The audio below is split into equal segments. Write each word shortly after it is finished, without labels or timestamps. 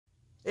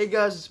Hey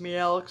guys, it's me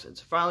Alex. It's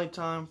finally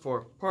time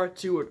for part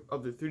 2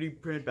 of the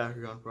 3D printed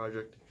Bakugan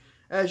project.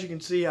 As you can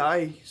see,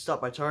 I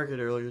stopped by Target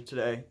earlier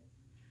today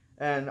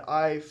and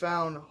I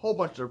found a whole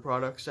bunch of their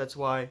products. That's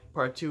why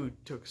part 2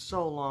 took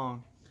so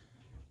long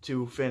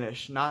to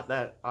finish. Not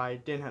that I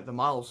didn't have the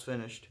models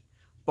finished,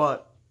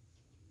 but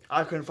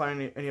I couldn't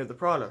find any of the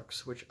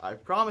products, which I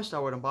promised I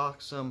would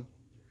unbox them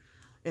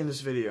in this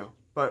video.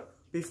 But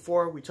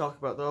before we talk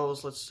about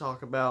those, let's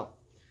talk about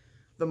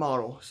the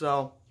model.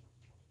 So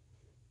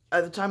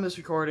at the time of this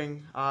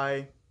recording,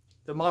 the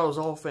model's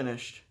all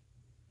finished.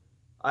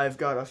 I've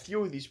got a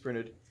few of these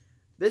printed.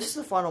 This is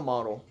the final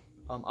model.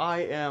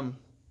 I am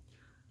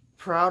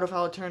proud of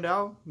how it turned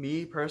out,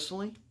 me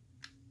personally.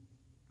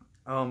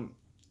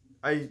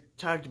 I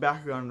tagged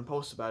Bakugan and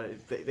posted about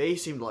it. They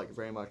seemed to like it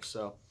very much,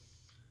 so.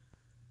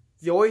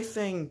 The only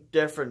thing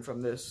different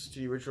from this to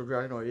the original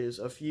Dragonoid is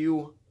a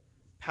few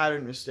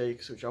pattern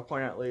mistakes, which I'll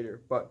point out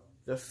later, but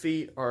the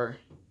feet are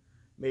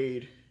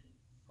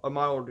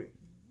modeled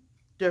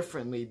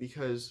differently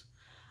because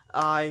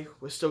I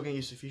was still getting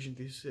used to Fusion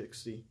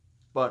 360,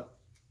 but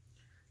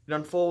it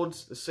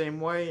unfolds the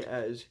same way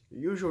as the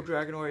usual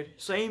Dragonoid,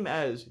 same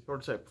as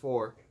Prototype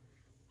 4.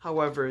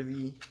 However,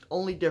 the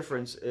only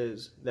difference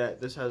is that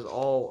this has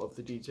all of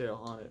the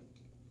detail on it.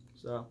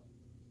 So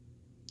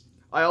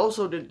I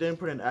also didn't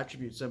put an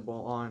attribute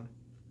symbol on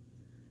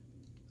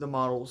the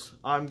models.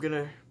 I'm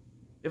gonna,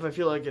 if I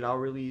feel like it, I'll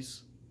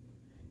release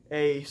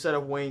a set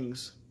of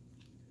wings,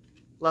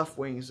 left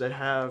wings, that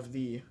have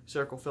the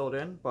circle filled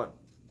in, but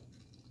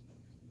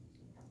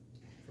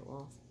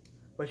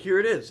here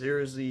it is. Here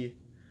is the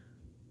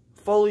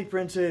fully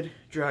printed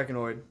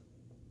Dragonoid.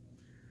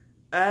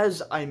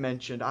 As I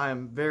mentioned, I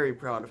am very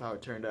proud of how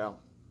it turned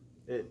out.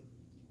 It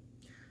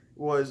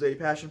was a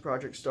passion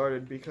project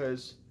started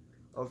because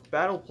of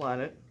Battle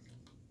Planet,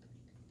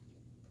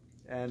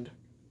 and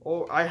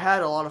I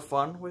had a lot of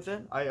fun with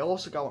it. I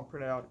also got one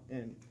printed out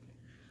in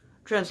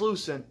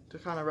translucent to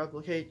kind of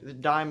replicate the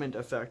diamond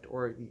effect,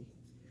 or the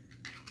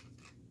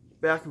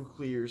Baku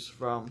clears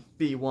from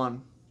B1.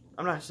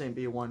 I'm not saying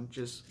B1,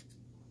 just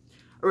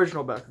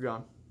original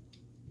Bakugan.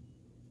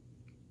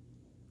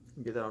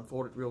 Get that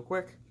unfolded real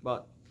quick,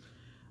 but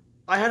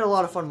I had a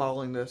lot of fun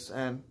modeling this,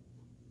 and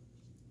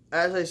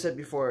as I said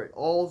before,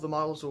 all of the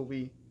models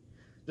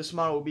this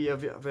model will be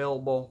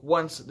available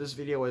once this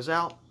video is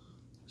out,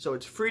 so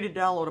it's free to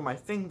download on my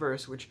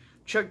Thingiverse, which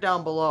check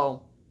down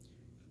below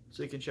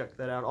so you can check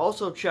that out.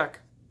 Also check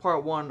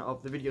part 1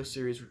 of the video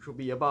series, which will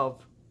be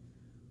above,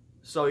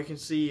 so you can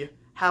see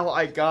how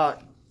I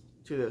got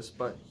to this.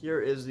 But here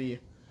is the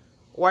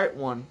white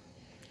one.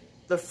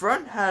 The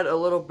front had a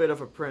little bit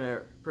of a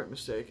print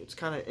mistake. It's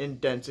kind of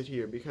indented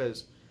here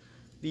because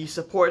the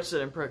supports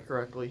didn't print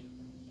correctly.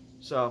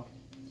 So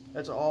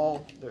that's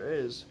all there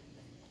is.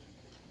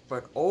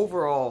 But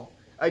overall,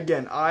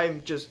 again,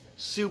 I'm just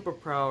super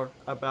proud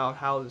about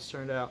how this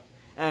turned out.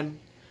 And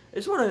I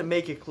just want to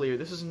make it clear,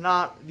 this is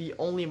not the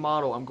only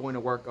model I'm going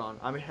to work on.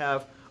 I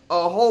have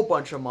a whole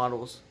bunch of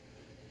models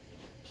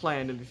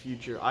planned in the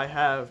future. I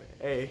have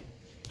a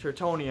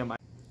Tertonium,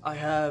 I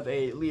have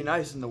a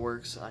Leonidas in the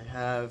works, I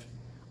have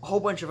a whole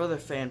bunch of other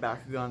fan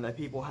Bakugan that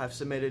people have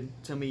submitted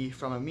to me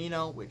from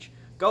Amino, which,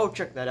 go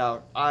check that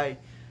out. I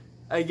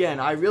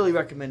really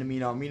recommend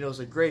Amino. Amino is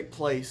a great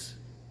place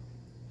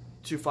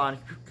to find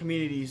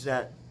communities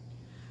that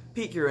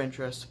pique your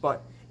interest.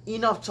 But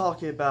enough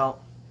talking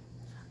about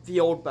the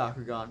old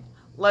Bakugan.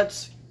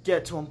 Let's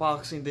get to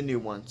unboxing the new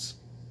ones.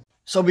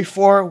 So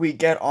before we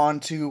get on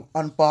to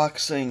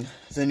unboxing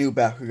the new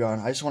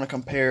Bakugan, I just want to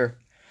compare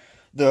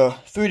the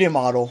 3D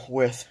model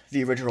with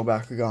the original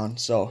Bakugan.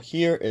 So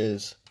here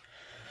is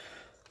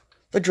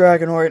the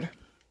Dragonoid.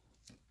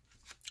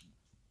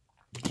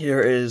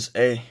 Here is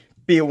a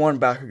B1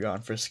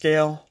 Bakugan for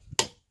scale.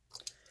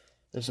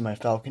 This is my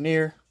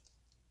Falconeer.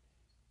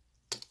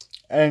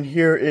 And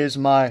here is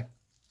my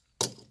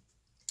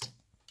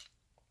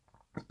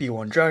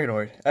B1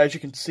 Dragonoid. As you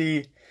can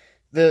see,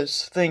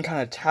 this thing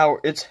kind of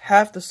it's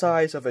half the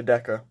size of a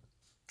Deca,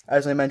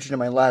 as I mentioned in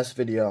my last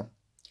video.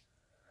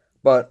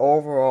 But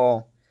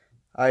overall,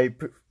 I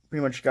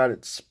pretty much got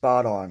it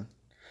spot on.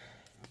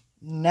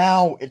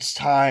 Now it's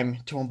time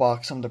to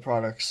unbox some of the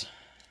products.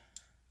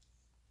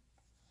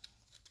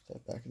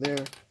 That back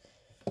there.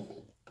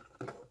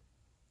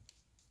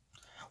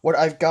 What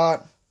I've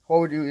got, what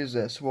we'll do is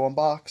this. We'll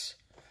unbox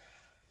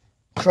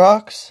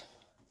Trucks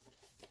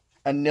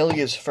and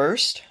Nilia's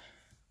first.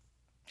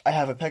 I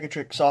have a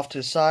Pegatrix off to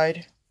the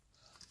side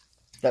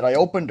that I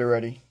opened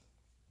already.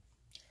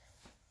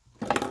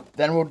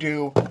 Then we'll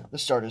do the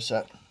starter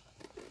set.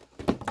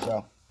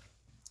 So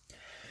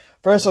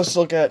first, let's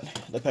look at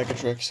the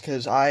Pegatrix,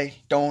 because I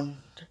don't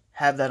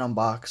have that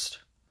unboxed.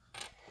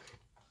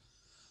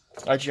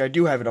 Actually, I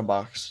do have it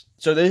unboxed.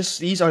 So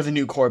these are the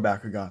new core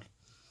Bakugan.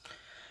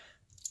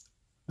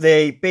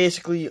 They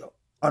basically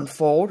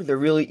unfold. They're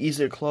really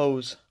easy to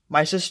close.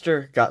 My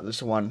sister got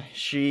this one.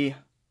 She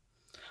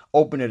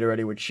opened it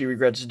already, which she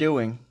regrets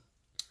doing.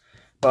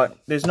 But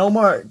there's no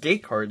more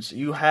gate cards.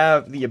 You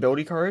have the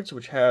ability cards,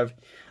 which have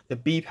the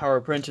B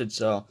power printed,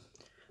 so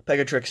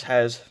Pegatrix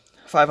has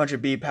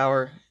 500 B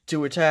power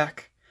to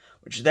attack,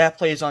 which that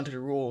plays onto the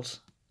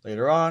rules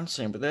later on.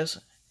 Same with this.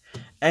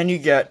 And you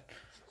get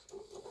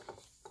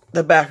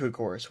the Bakugan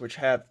cores, which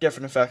have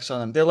different effects on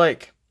them. They're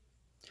like,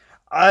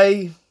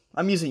 I'm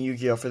using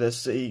Yu-Gi-Oh for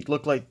this. They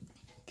look like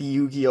the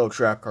Yu-Gi-Oh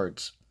trap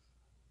cards,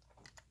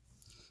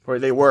 where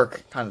they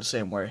work kind of the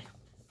same way.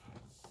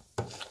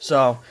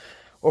 So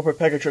we'll put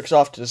Pegatrix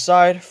off to the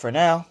side for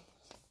now.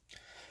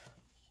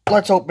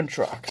 Let's open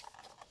Trox.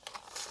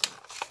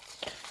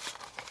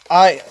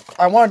 I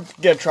want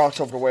to get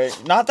Trox over the way.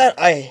 Not that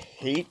I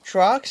hate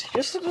Trox, he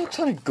just looks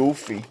kind of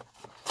goofy.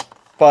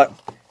 But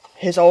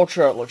his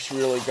Ultra looks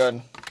really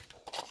good.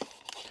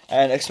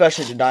 And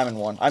especially the Diamond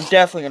one. I'm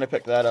definitely going to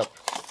pick that up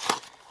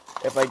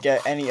if I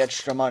get any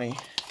extra money.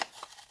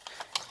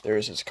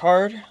 There's his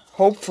card.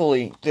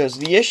 Hopefully, there's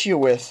the issue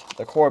with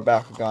the core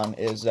Bakugan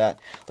is that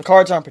the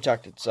cards aren't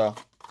protected, so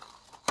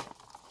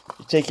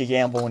you take a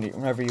gamble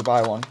whenever you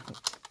buy one.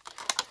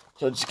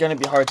 So it's going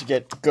to be hard to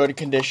get good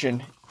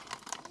condition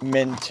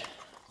mint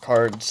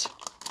cards.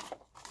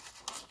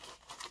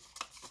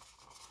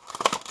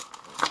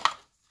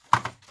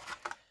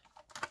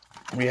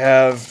 We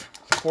have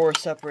 4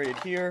 separated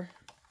here,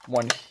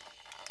 one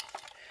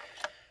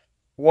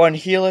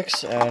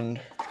Helix and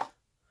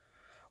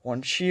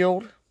 1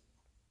 Shield.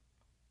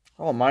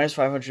 Oh, minus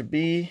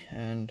 500B,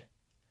 and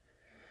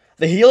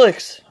the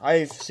Helix,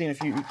 I've seen a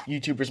few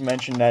YouTubers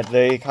mention that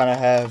they kind of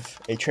have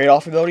a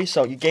trade-off ability,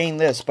 so you gain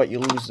this, but you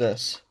lose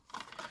this.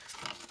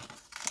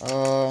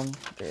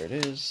 There it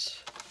is.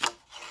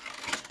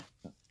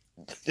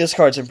 This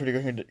card's in pretty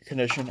good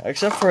condition,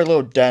 except for a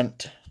little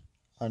dent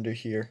under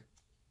here.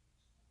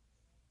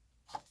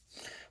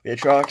 We have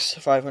Trox,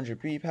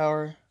 500B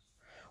power,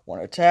 1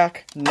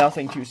 attack,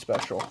 nothing too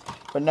special.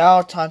 But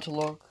now, time to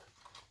look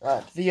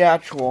at the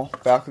actual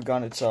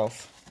Bakugan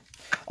itself.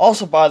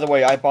 Also, by the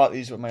way, I bought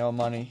these with my own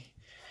money.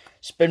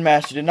 Spin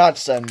Master did not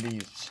send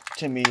these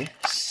to me,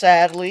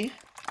 sadly.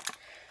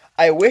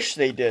 I wish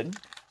they did.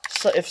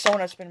 So if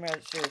someone at Spin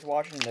Master is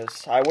watching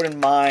this, I wouldn't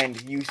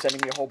mind you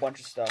sending me a whole bunch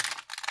of stuff.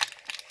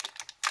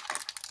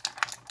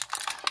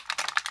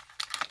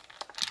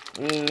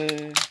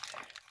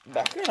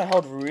 Bakugan I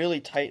held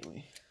really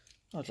tightly.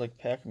 Oh, it's like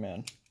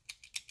Pac-Man.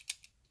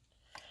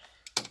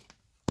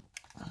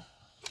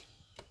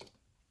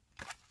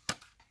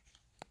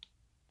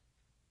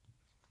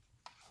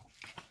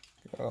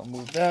 I'll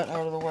move that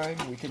out of the way.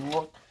 We can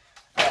look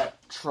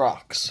at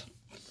Trox.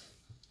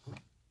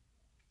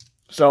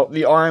 So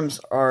the arms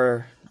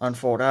are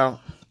unfold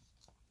out.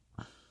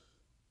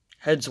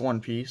 Head's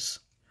one piece.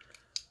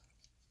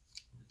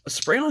 The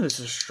spring on this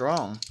is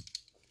strong.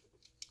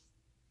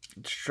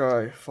 Let's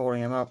try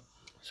folding him up.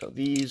 So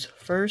these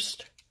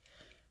first.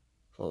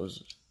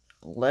 Close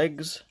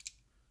legs.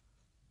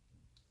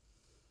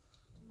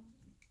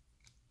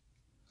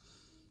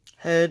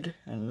 Head,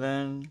 and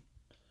then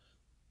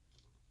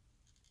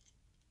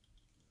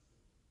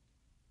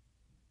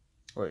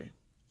wait.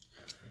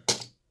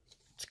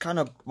 It's kind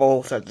of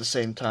both at the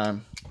same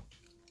time.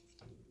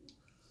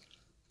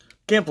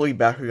 Can't believe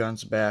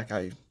Bakugan's back.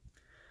 I'm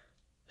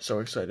so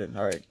excited.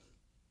 Alright.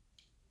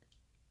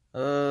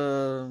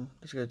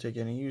 It's gonna take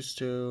getting used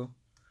to.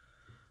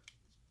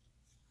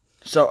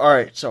 So,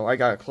 alright, so I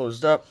got it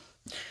closed up.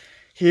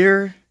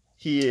 Here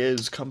he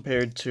is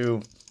compared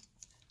to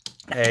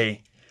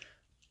a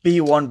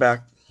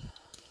B1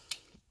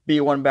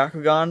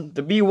 Bakugan.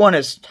 The B1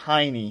 is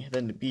tiny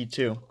than the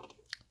B2.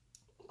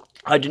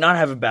 I do not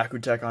have a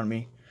Bakutech on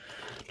me.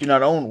 Do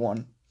not own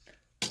one.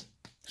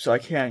 So I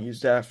can't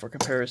use that for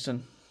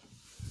comparison.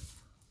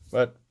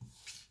 But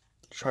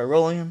try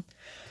rolling him.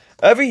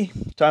 Every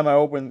time I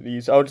open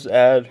these, I'll just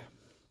add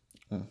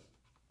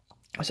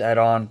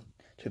on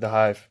to the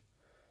hive.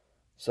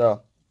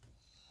 So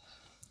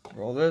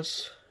roll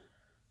this.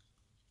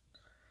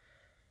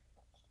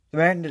 The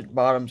magnet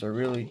bottoms are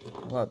really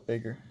a lot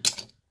bigger.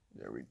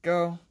 There we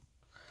go.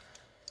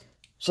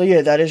 So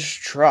yeah, that is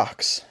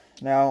Trox.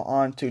 Now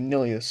on to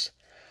Nilius.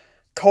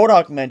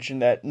 Kodak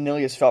mentioned that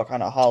Nilius felt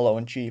kind of hollow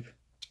and cheap.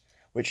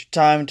 Which,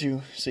 time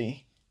to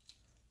see.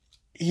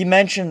 He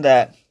mentioned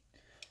that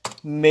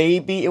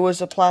maybe it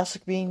was a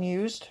plastic being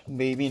used.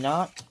 Maybe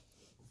not.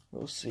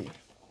 We'll see.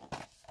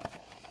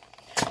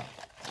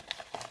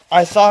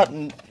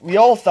 We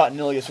all thought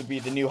Nilius would be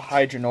the new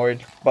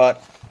Hydronoid,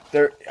 but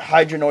their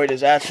Hydronoid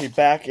is actually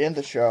back in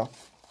the show.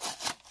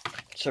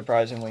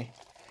 Surprisingly.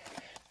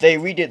 They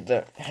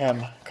redid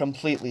him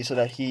completely so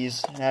that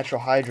he's an actual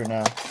Hydra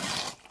now.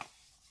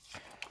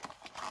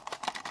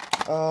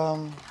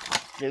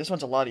 Yeah, this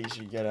one's a lot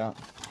easier to get out.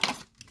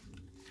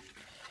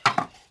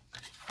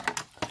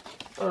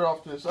 Put it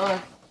off to the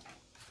side.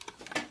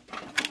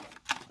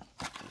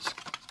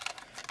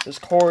 This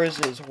core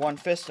is one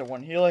fist and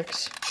one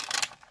helix.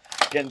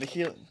 Again, the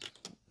helix.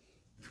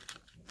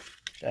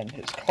 Then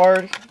his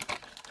card.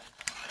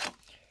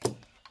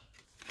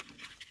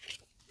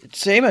 It's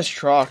same as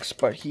Trox,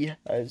 but he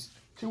has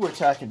 2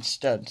 attack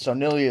instead. So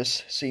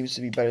Nilius seems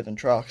to be better than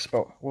Trox,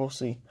 but we'll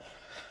see.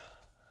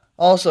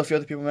 Also, a few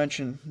other people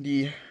mentioned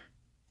the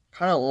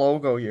kind of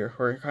logo here,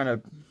 or kind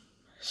of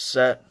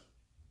set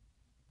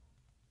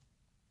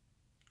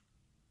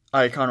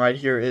icon right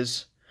here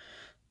is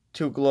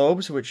two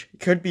globes, which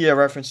could be a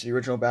reference to the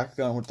original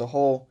Bakugan with the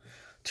whole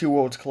two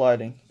worlds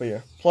colliding. But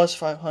yeah, plus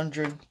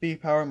 500 B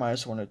power,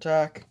 minus 1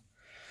 attack.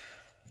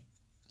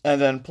 And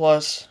then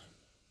plus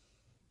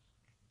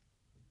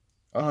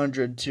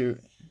 100 to,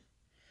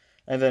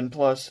 and then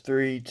plus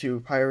 3 to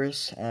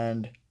Pyrus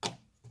and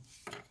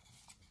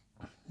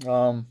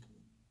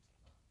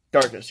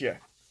Darkest, yeah.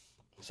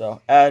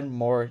 So add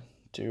more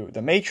to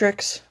the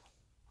Matrix.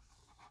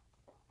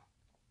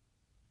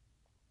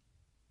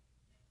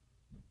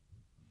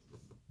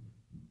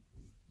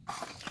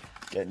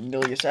 Get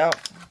Nilius out.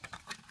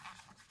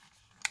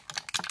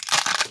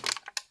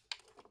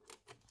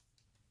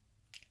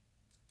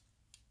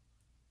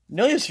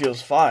 Nilius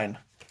feels fine.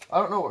 I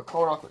don't know what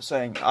Kodok was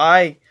saying.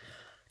 I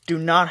do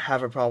not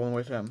have a problem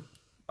with him.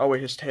 Oh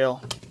wait, his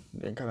tail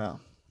didn't come out.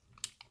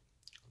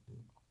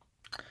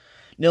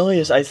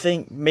 Nilius, I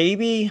think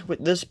maybe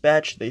with this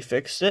batch they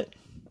fixed it.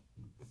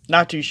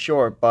 Not too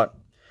sure, but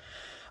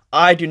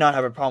I do not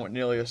have a problem with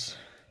Nilius.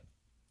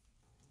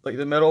 Like,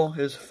 the middle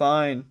is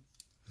fine.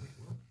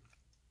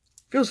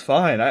 Feels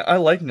fine. I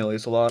like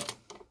Nilius a lot.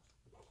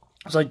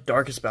 It's like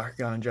Darkest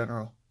Bakugan in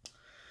general.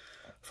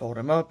 Fold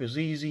him up is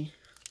easy.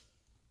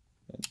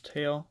 And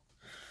tail.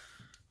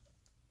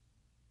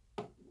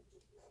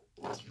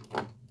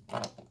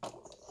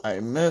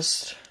 I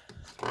missed.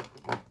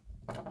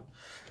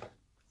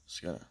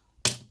 Just gotta.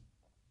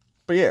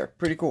 But yeah,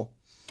 pretty cool.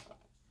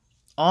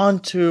 On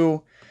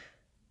to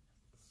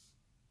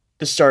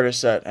the starter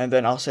set, and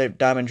then I'll save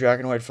Diamond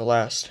Dragonoid for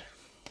last.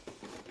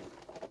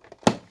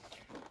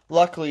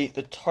 Luckily,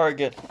 the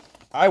target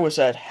I was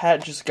at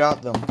had just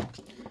got them.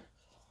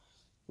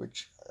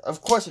 Which,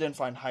 of course, I didn't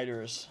find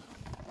Hydrus.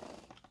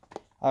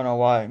 I don't know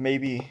why.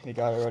 Maybe they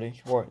got it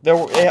already. Or there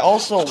were.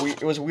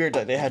 It was weird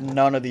that they had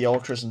none of the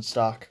Ultras in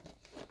stock.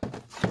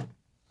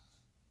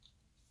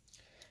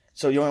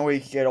 So the only way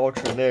you can get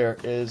Ultra there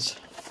is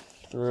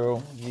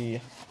through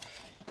the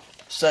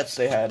sets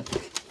they had.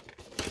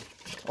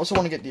 Also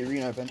want to get the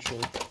arena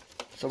eventually.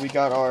 So we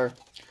got our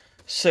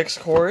 6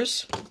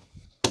 cores.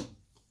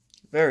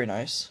 Very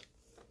nice.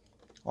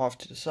 Off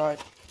to the side.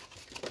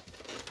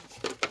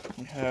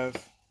 We have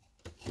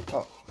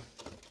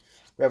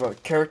our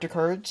character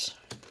cards.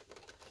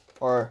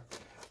 Our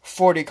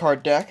 40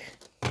 card deck.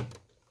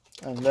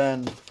 And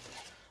then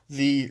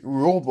the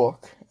rule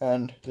book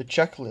and the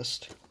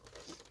checklist,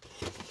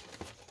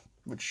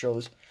 which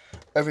shows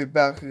every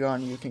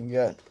Bakugan you can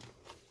get.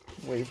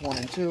 Wave 1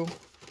 and 2.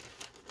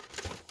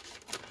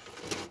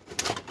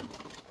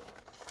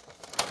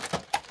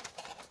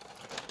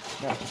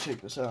 Now I can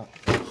take this out.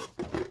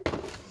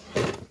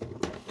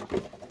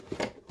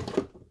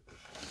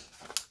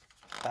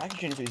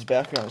 Packaging for these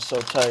Bakugan is so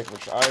tight,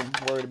 which I'm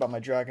worried about my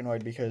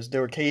Dragonoid, because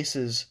there were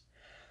cases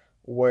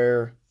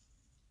where,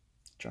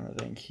 I'm trying to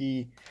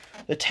think,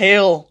 the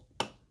tail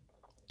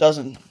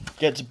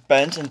gets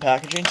bent in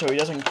packaging, so he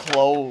doesn't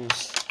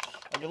close.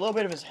 Like, a little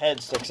bit of his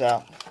head sticks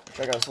out, which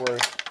I got us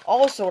worried.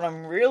 Also, what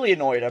I'm really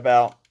annoyed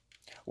about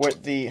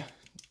with the,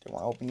 don't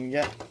want to open you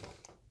yet,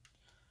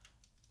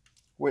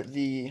 with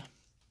the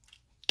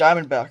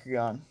Diamond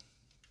Bakugan,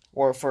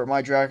 or for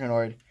my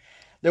Dragonoid,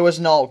 there was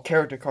no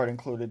character card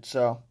included,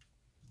 so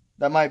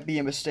that might be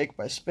a mistake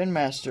by Spin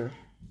Master.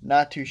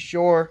 Not too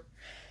sure.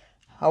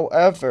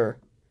 However,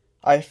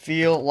 I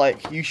feel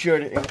like you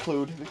should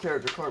include the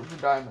character card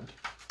for Diamond.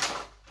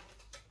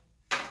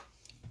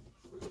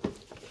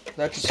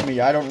 That's just me.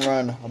 I don't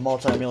run a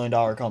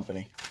multi-million-dollar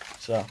company,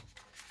 so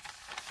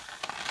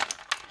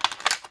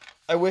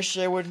I wish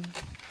they would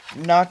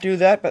not do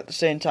that, but at the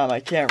same time,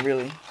 I can't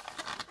really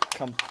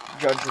come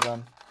judge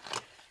them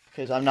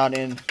because I'm not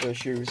in their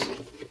shoes.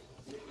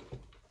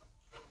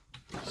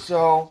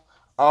 So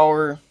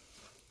our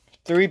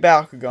 3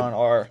 Bakugan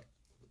are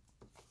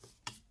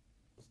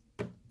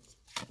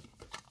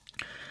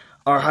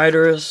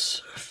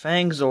Hydrus,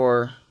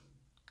 Fangzor,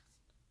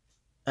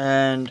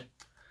 and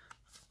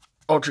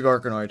Ultra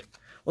Garganoid.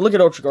 We'll look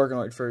at Ultra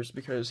Garganoid first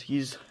because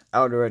he's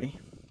out already.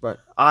 But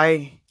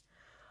I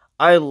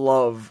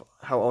love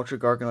how Ultra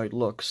Garganoid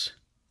looks.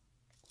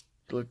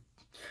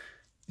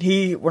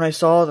 When I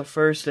saw the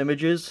first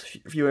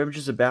few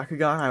images of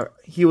Bakugan,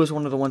 he was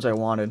one of the ones I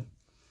wanted.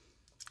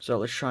 So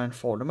let's try and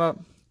fold him up.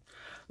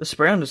 The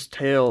spray on his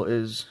tail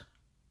is,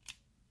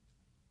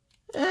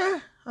 I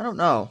don't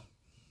know.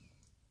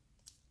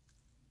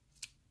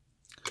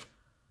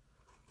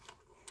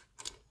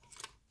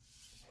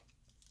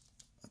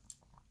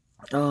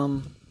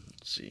 Let's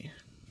see.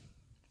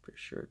 Pretty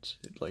sure it's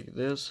like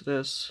this.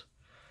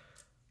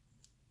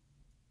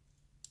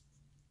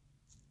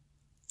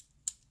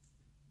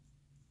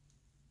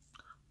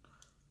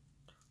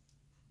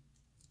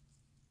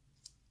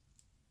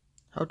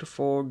 How to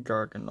fold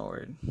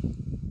Garganoid.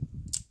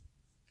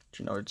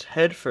 You know, it's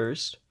head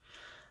first,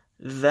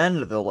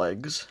 then the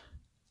legs,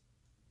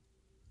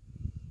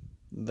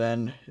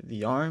 then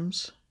the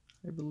arms,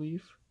 I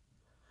believe.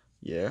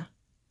 Yeah.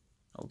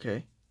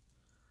 Okay.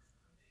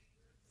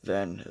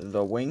 Then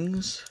the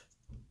wings.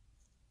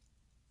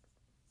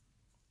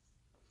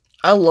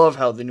 I love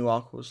how the new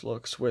Aquos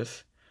looks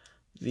with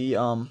the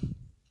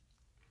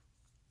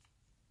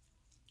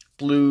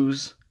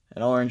blues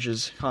and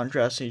oranges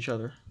contrasting each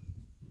other.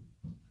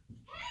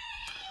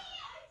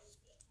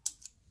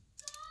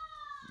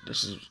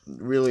 This is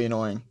really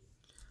annoying.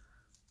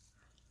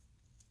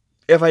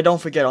 If I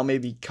don't forget, I'll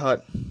maybe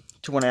cut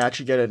to when I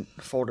actually get it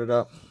folded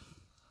up.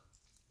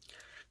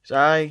 So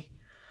I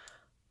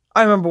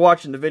remember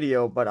watching the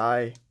video, but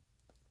I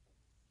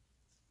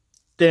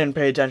didn't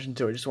pay attention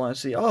to it. Just want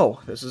to see, oh,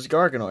 this is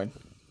Garganoid.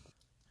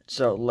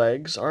 So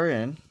legs are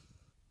in.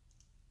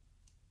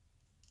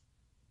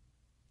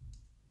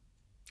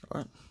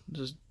 What?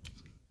 Just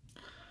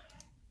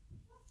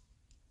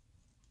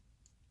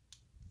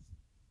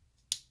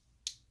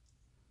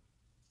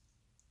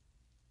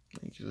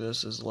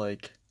this is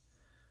like.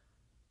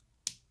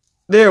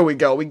 There we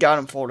go. We got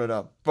him folded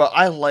up. But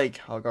I like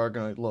how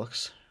Garganoid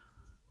looks.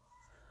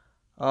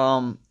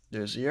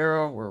 There's the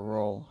arrow. We'll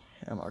roll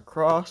him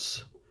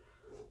across.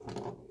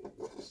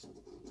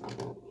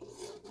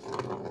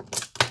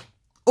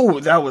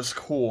 Oh, that was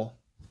cool.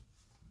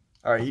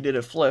 Alright, he did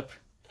a flip.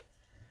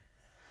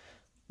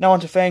 Now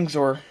onto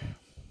Fangzor.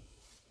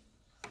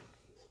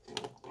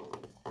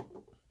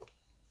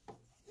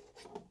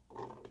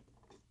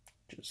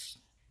 Just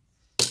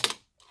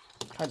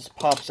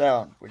pops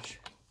out, which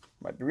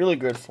might be really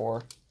good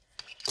for.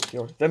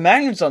 The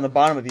magnets on the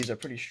bottom of these are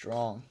pretty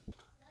strong.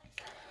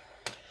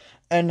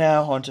 And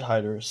now onto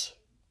Hydrus.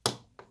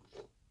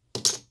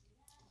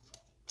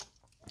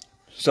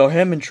 So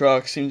him and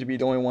Truck seem to be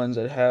the only ones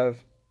that have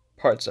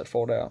parts that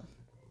fold out.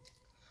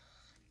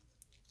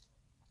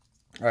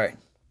 Alright.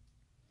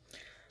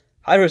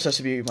 Hydrus has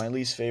to be my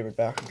least favorite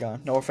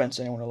Bakugan. No offense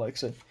to anyone who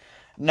likes it.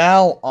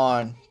 Now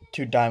on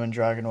to Diamond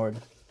Dragonoid.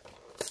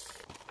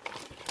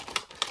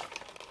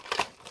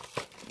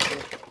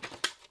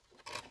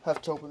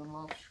 Have to open them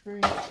off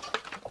screen.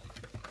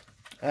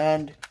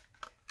 And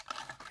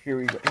here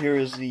we go. Here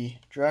is the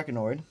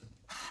Dragonoid.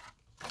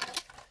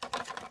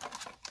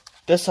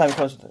 This time it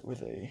comes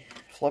with a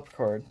flip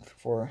card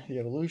for the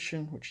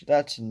evolution, which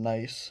that's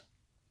nice.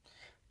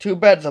 Too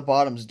bad the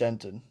bottom's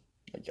dented.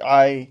 Like,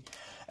 I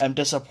am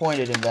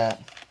disappointed in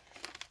that.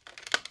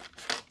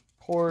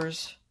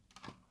 Pores.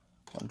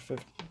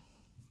 150.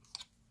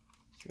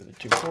 Here are the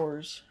two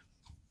pores.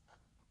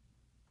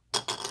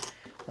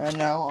 And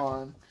now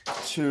on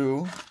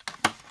to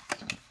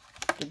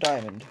the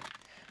diamond.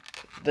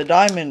 The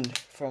diamond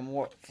from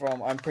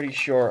I'm pretty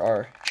sure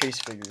are chase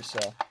figures, so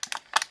you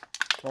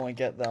can only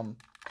get them.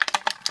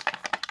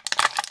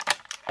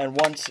 And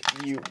once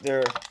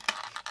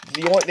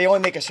they only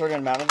make a certain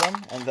amount of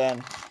them, and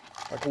then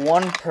like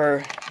one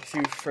per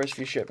first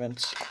few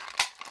shipments.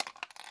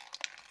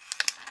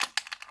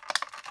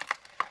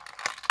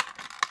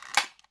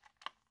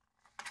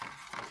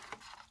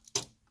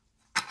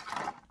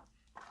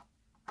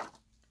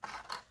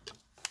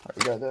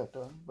 We got that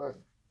done, but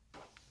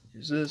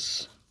here's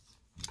this.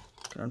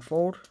 Can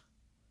unfold.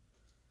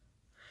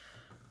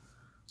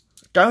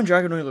 Diamond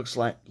Dragonoid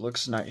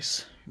looks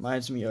nice.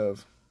 Reminds me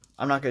of.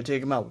 I'm not gonna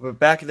take him out, but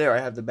back there I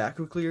have the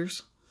Baku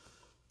clears.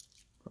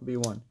 That'll be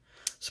one.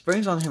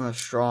 Springs on him are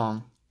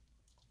strong.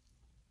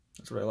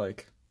 That's what I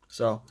like.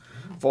 So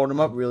fold him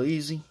up real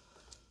easy.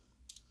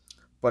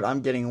 But I'm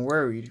getting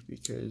worried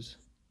because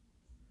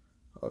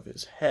of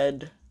his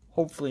head.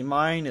 Hopefully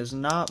mine is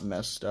not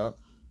messed up.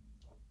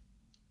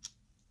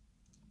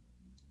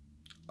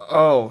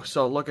 Oh,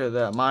 so look at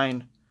that.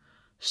 Mine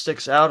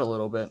sticks out a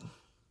little bit.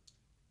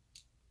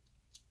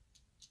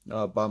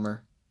 Oh,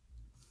 bummer.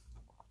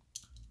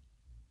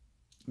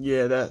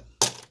 Yeah, that.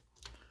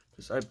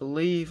 Because I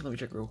believe. Let me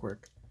check real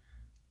quick.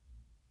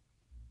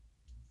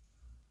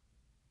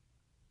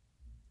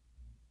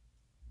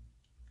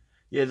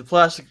 Yeah, the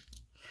plastic.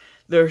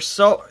 They're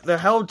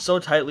held so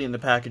tightly in the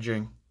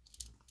packaging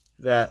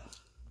that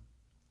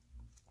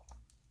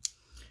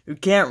you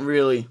can't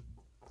really.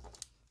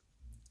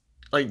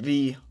 Like,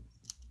 the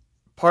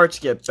parts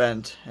get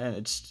bent, and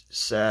it's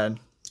sad.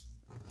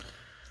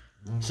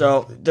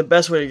 So, the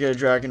best way to get a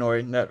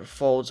Dragonoid that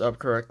folds up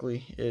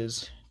correctly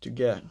is to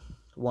get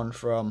one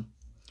from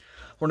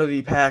one of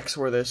the packs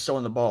where they're still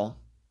in the ball.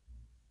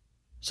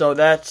 So,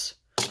 that's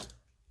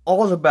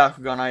all the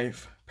Bakugan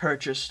I've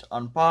purchased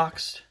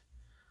unboxed.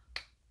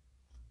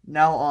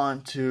 Now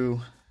on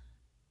to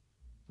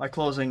my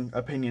closing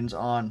opinions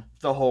on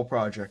the whole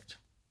project.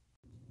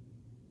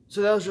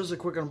 So that was just a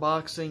quick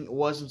unboxing. It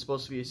wasn't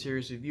supposed to be a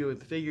serious review of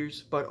the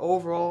figures, but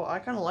overall, I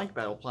kind of like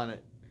Battle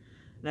Planet.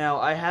 Now,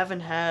 I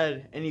haven't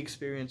had any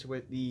experience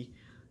with the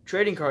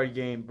trading card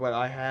game, but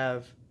I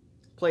have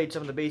played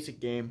some of the basic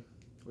game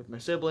with my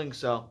siblings,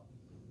 so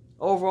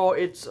overall,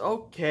 it's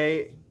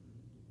okay.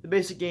 The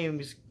basic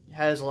game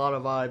has a lot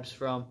of vibes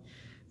from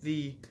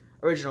the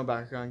original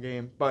Bakugan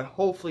game, but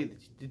hopefully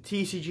the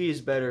TCG is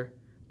better,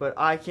 but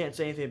I can't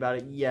say anything about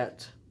it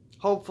yet.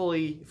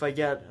 Hopefully, if I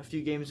get a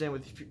few games in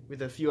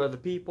with a few other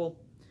people,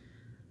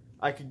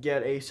 I could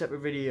get a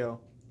separate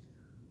video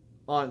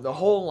on the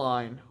whole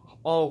line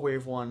all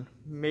wave 1.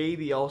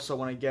 Maybe also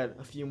when I get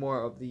a few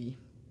more of the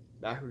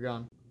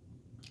Bakugan.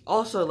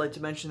 Also, I'd like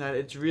to mention that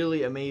it's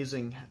really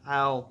amazing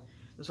how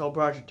this whole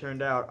project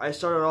turned out. I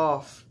started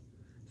off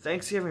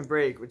Thanksgiving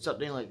break with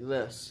something like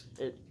this.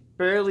 It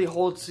barely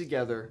holds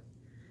together.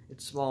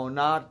 It's small,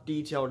 not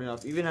detailed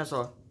enough. Even has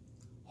a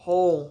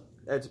hole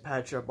that's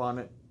patched up on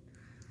it.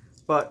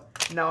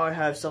 But now I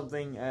have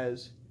something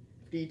as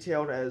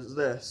detailed as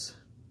this.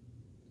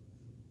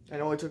 It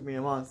only took me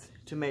a month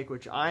to make,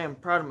 which I am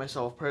proud of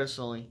myself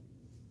personally.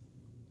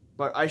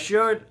 But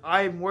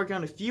I'm working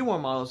on a few more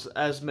models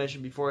as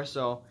mentioned before,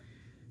 so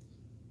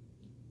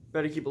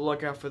better keep a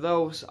lookout for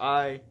those.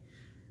 I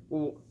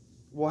will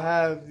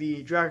have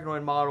the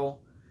Dragonoid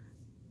model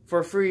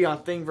for free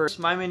on Thingiverse,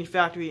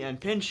 myminifactory, and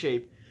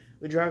pinshape.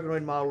 The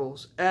Dragonoid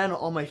models and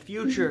all my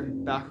future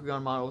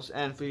Bakugan models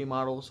and 3D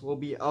models will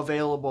be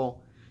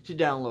available to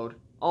download.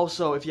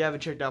 Also, if you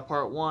haven't checked out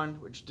part 1,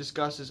 which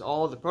discusses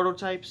all the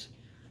prototypes,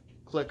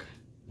 click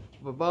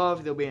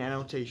above, there'll be an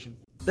annotation.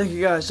 Thank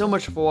you guys so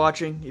much for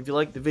watching. If you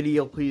liked the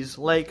video, please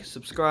like,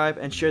 subscribe,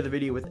 and share the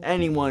video with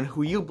anyone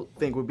who you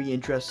think would be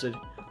interested.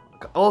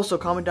 Also,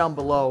 comment down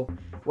below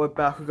what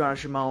Bakugan I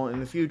should model in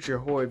the future,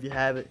 or if you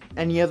have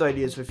any other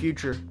ideas for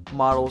future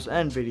models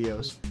and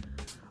videos.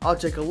 I'll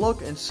take a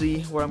look and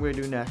see what I'm going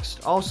to do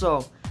next.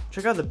 Also,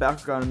 check out the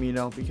Bakugan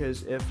Amino,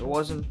 because if it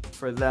wasn't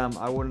for them,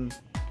 I wouldn't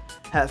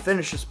have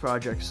finished this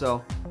project,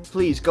 so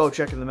please go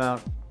check them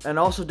out. And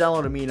also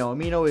download Amino.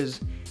 Amino is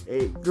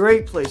a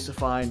great place to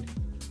find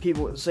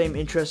people with the same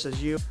interests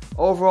as you.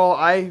 Overall,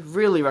 I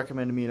really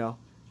recommend Amino.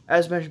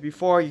 As mentioned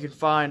before, you can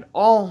find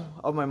all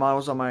of my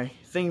models on my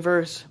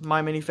Thingiverse,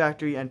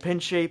 myminifactory, and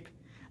pinshape.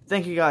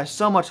 Thank you guys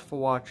so much for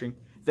watching.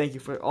 Thank you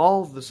for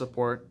all the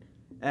support,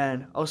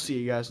 and I'll see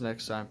you guys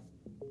next time.